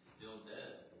 It's still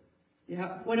dead.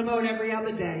 Yeah, what about every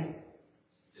other day?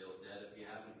 Still dead if you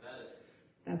haven't fed it.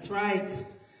 That's right.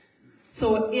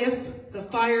 So if the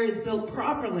fire is built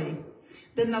properly,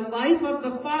 then the life of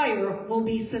the fire will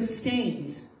be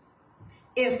sustained.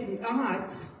 If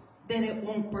not, then it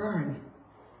won't burn.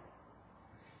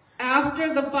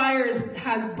 After the fire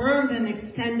has burned an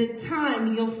extended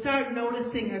time, you'll start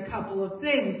noticing a couple of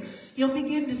things. You'll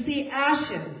begin to see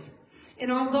ashes. And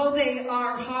although they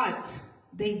are hot,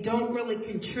 they don't really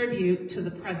contribute to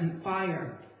the present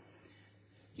fire.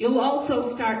 You'll also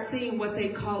start seeing what they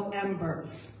call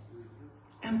embers.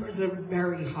 Embers are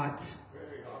very hot.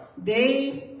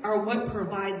 They are what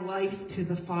provide life to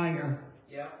the fire.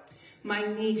 Yeah. My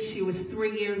niece, she was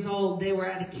 3 years old. They were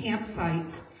at a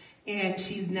campsite, and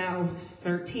she's now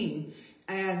 13.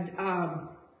 And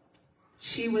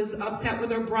she was upset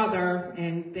with her brother,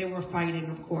 and they were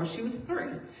fighting, of course. She was 3.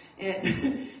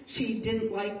 And she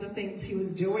didn't like the things he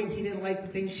was doing. He didn't like the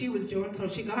things she was doing, so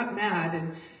she got mad.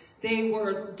 And they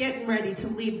were getting ready to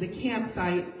leave the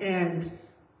campsite, and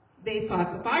they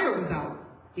thought the fire was out.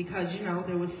 Because,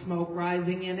 there was smoke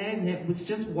rising in it, and it was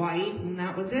just white, and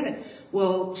that was it.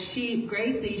 Well,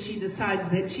 Gracie, she decides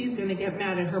that she's going to get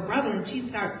mad at her brother, and she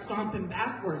starts stomping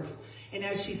backwards. And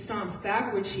as she stomps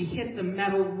backwards, she hit the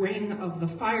metal ring of the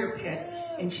fire pit,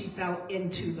 and she fell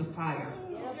into the fire.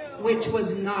 Which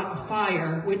was not a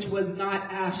fire, which was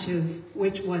not ashes,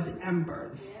 which was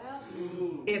embers.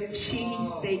 If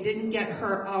they didn't get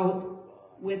her out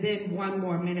within 1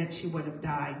 more minute, she would have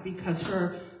died, because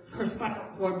her spinal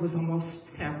cord was almost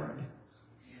severed.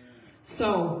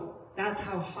 So that's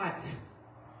how hot,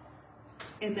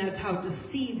 and that's how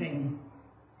deceiving.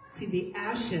 See, the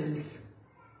ashes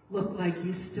look like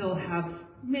you still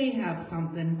may have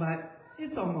something, but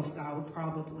it's almost out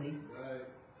probably. Right.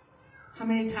 How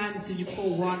many times did you pour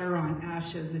water on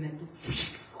ashes and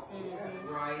it...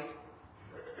 Right.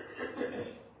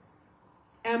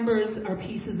 Embers are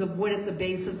pieces of wood at the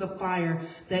base of the fire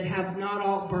that have not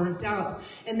all burnt out,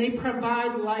 and they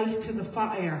provide life to the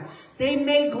fire. They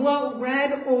may glow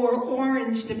red or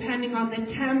orange depending on the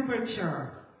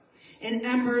temperature, and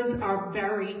embers are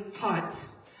very hot.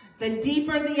 The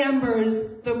deeper the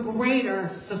embers, the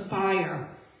greater the fire.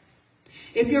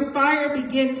 If your fire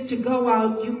begins to go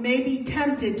out, you may be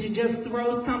tempted to just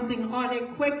throw something on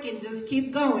it quick and just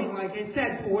keep going. Like I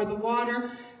said, pour the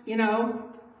water, you know.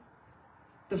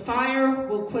 The fire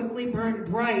will quickly burn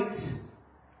bright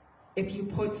if you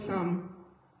put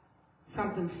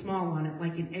something small on it,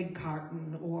 like an egg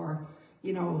carton or,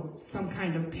 you know, some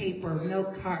kind of paper,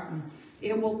 milk carton.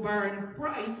 It will burn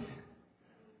bright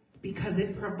because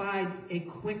it provides a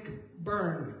quick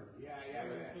burn.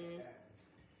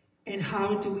 And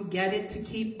how do we get it to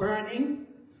keep burning?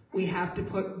 We have to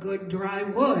put good dry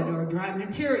wood or dry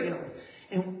materials.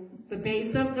 And the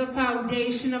base of the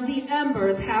foundation of the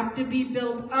embers have to be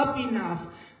built up enough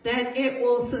that it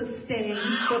will sustain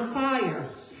the fire.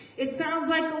 It sounds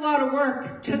like a lot of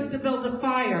work just to build a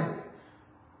fire.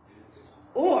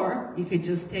 Or you could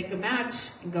just take a match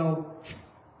and go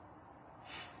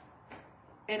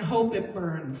and hope it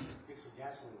burns. Get some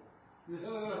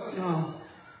gasoline. No.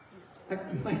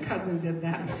 My cousin did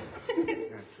that.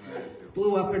 That's right.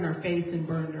 Blew up in her face and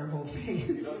burned her whole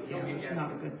face. Yeah, it's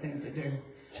not a good thing to do.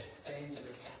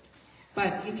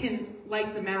 But you can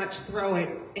light the match, throw it,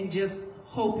 and just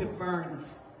hope it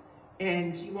burns.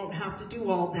 And you won't have to do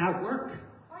all that work.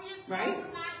 Or just Right? throw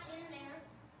the match in there.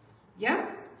 Yeah.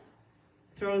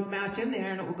 Throw the match in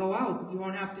there and it will go out. You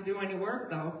won't have to do any work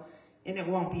though. And it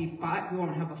won't be you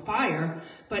won't have a fire.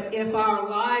 But if our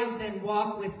lives and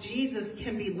walk with Jesus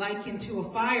can be likened to a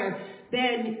fire,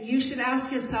 then you should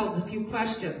ask yourselves a few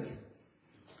questions.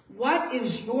 What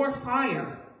is your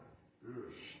fire?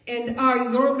 And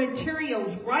are your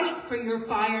materials right for your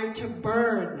fire to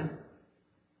burn?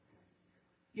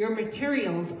 Your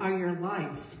materials are your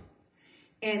life.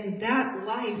 And that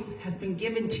life has been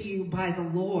given to you by the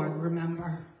Lord,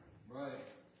 remember? Right.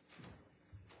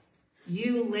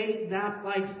 You laid that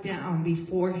life down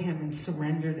before him and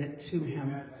surrendered it to him.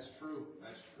 Amen. That's true.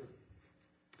 That's true.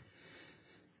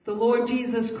 The Lord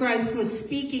Jesus Christ was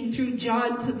speaking through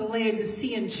John to the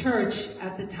Laodicean church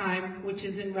at the time, which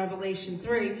is in Revelation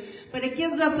 3. But it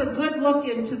gives us a good look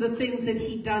into the things that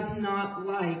he does not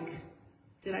like.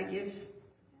 Did I give?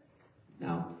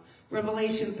 No.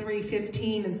 Revelation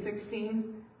 3:15 and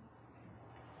 16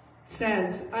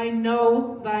 says, I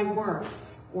know thy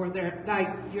works, or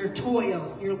your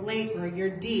toil, your labor, your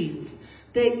deeds,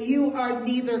 that you are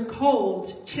neither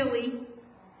cold, chilly,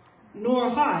 nor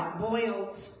hot,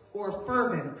 boiled, or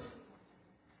fervent.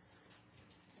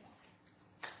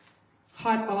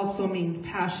 Hot also means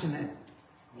passionate,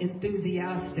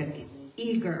 enthusiastic,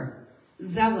 eager,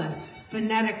 zealous,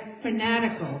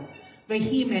 fanatical,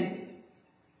 vehement,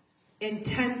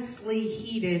 intensely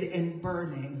heated and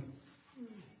burning.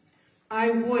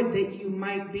 I would that you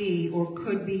might be, or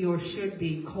could be, or should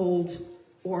be cold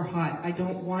or hot. I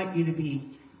don't want you to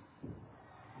be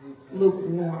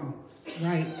lukewarm,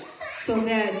 right? So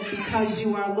then, because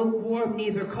you are lukewarm,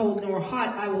 neither cold nor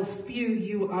hot, I will spew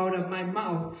you out of my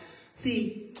mouth.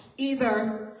 See,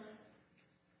 either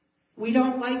we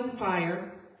don't like the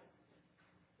fire,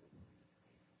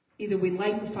 either we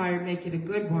like the fire, make it a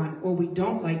good one, or we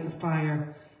don't like the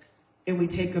fire, and we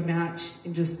take a match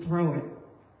and just throw it,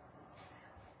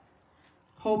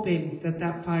 hoping that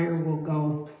that fire will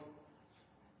go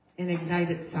and ignite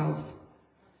itself.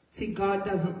 See, God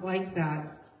doesn't like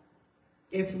that.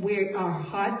 If we are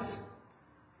hot,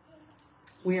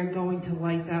 we are going to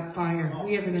light that fire.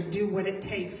 We are going to do what it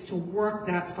takes to work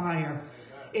that fire.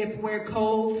 If we're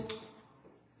cold,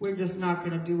 we're just not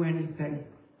going to do anything.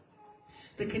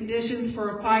 The conditions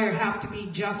for a fire have to be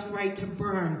just right to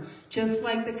burn, just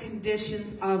like the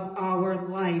conditions of our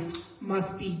life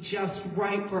must be just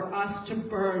right for us to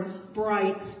burn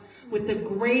bright with the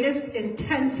greatest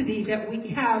intensity that we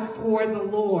have for the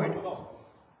Lord.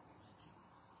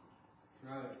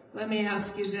 Let me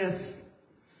ask you this.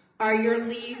 Are your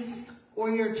leaves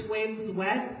or your twigs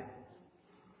wet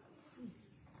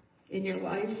in your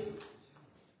life?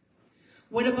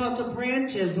 What about the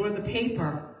branches or the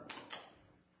paper?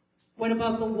 What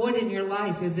about the wood in your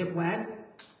life? Is it wet?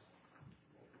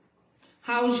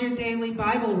 How's your daily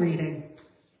Bible reading?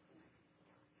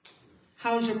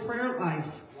 How's your prayer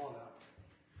life?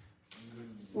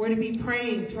 We're to be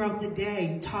praying throughout the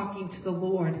day, talking to the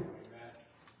Lord.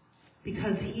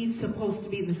 because he's supposed to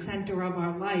be the center of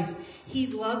our life. He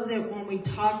loves it when we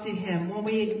talk to him, when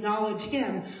we acknowledge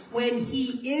him, when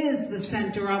he is the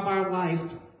center of our life.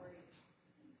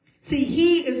 See,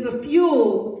 he is the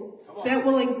fuel that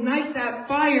will ignite that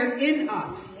fire in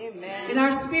us. Amen. And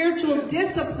our spiritual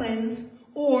disciplines,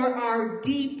 or our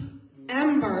deep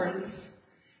embers,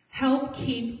 help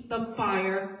keep the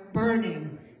fire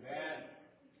burning.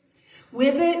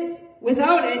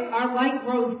 Without it, our light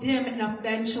grows dim and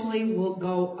eventually will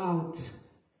go out.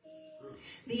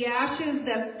 The ashes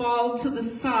that fall to the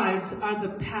sides are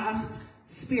the past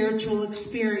spiritual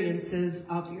experiences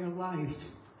of your life.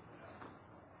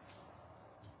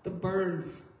 The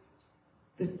burns,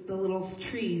 the little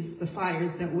trees, the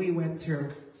fires that we went through.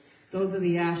 Those are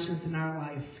the ashes in our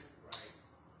life.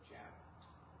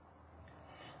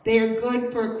 They are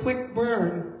good for a quick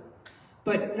burn,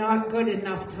 but not good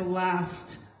enough to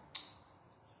last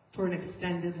for an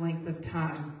extended length of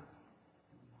time.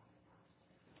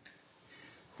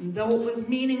 And though it was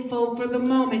meaningful for the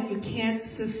moment, you can't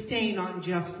sustain on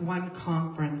just one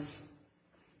conference.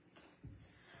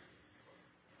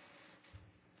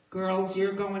 Girls,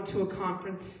 you're going to a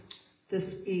conference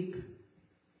this week,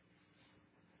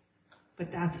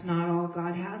 but that's not all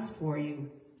God has for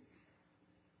you.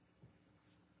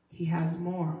 He has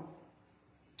more.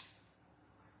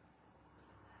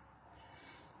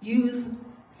 Use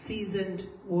seasoned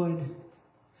wood,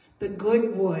 the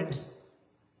good wood.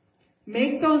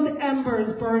 Make those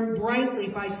embers burn brightly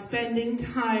by spending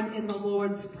time in the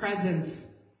Lord's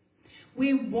presence.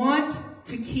 We want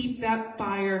to keep that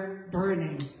fire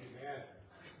burning. Amen.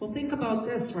 Well, think about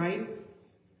this, right?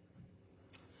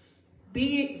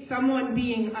 Someone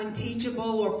being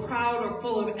unteachable or proud or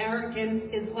full of arrogance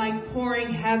is like pouring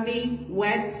heavy,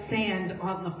 wet sand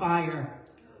on the fire.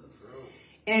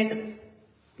 And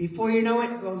before you know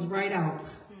it, it goes right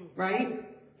out, right?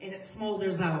 And it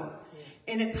smolders out.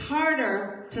 And it's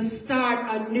harder to start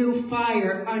a new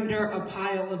fire under a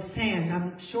pile of sand.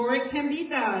 I'm sure it can be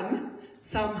done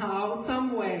somehow,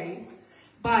 some way,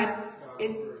 but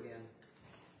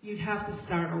you'd have to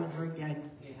start over again.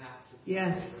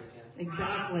 Yes,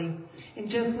 exactly. And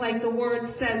just like the word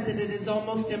says that it is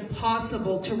almost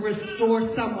impossible to restore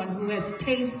someone who has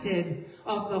tasted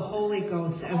of the Holy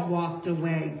Ghost and walked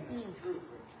away.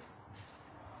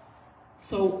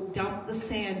 So dump the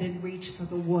sand and reach for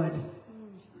the wood.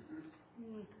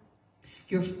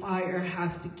 Your fire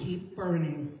has to keep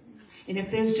burning. And if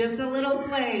there's just a little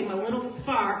flame, a little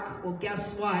spark, well,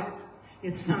 guess what?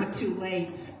 It's not too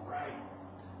late.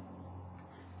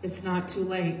 It's not too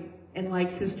late. And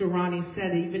like Sister Ronnie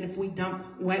said, even if we dump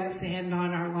wet sand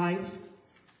on our life,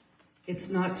 it's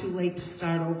not too late to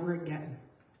start over again.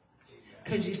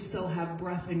 Because you still have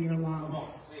breath in your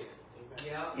lungs.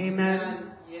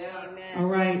 Amen? Yes. All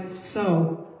right,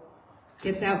 so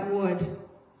get that wood,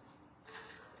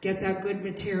 get that good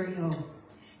material,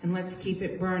 and let's keep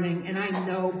it burning. And I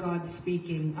know God's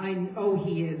speaking. I know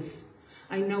he is.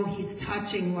 I know he's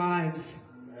touching lives.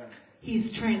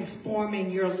 He's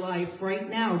transforming your life right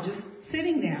now, just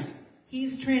sitting there.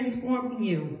 He's transforming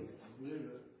you.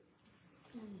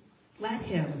 Let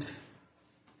him.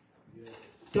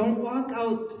 Don't walk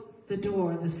out the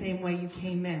door the same way you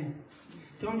came in.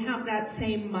 Don't have that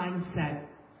same mindset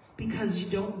because you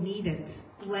don't need it.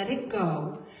 Let it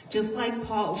go. Just like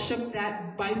Paul shook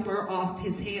that viper off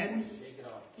his hand.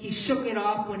 He shook it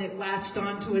off when it latched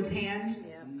onto his hand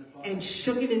and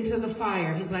shook it into the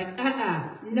fire. He's like,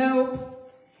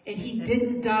 nope. And he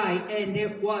didn't die, and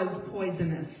it was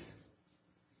poisonous.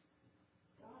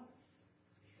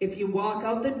 If you walk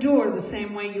out the door the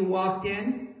same way you walked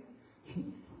in,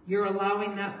 you're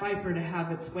allowing that viper to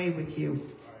have its way with you.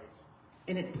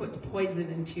 And it puts poison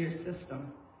into your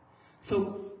system.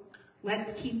 So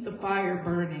let's keep the fire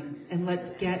burning and let's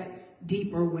get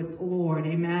deeper with the Lord.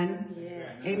 Amen? Yes.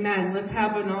 Amen. Let's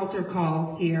have an altar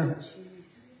call here.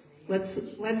 Let's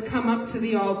come up to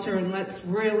the altar and let's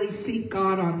really seek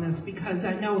God on this, because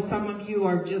I know some of you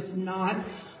are just not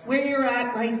where you're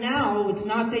at right now. It's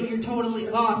not that you're totally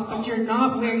lost, but you're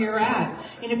not where you're at.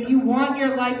 And if you want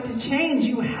your life to change,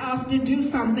 you have to do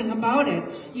something about it.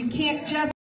 You can't just